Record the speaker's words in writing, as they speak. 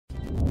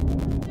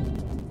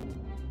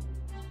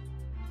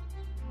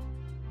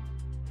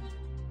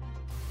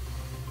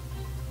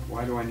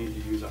Why do I need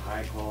to use a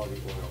high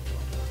quality oil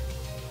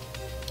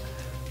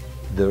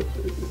filter?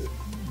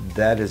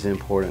 That is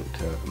important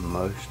to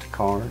most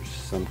cars.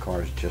 Some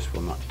cars just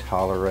will not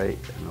tolerate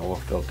an oil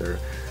filter.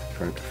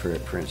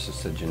 For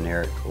instance, a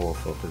generic oil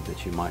filter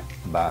that you might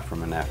buy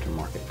from an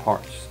aftermarket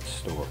parts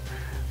store.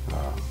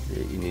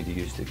 You need to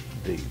use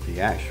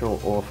the actual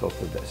oil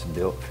filter that's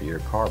built for your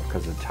car,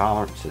 because the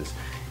tolerances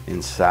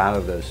inside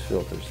of those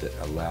filters that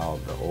allow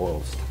the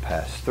oils to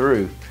pass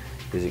through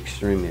is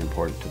extremely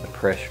important to the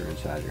pressure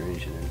inside your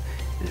engine.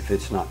 And if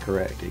it's not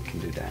correct, it can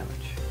do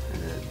damage.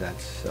 And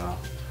that's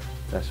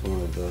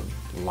one of the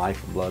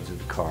lifebloods of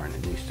the car, and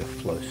it needs to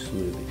flow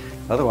smoothly.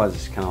 Otherwise,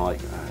 it's kind of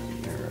like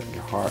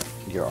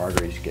your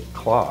arteries get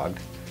clogged,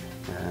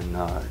 and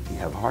you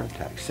have a heart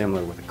attack.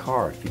 Similar with a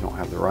car, if you don't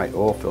have the right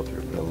oil filter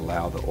to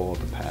allow the oil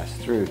to pass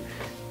through,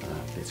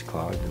 if it's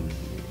clogged, then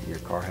your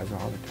car has a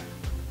heart attack.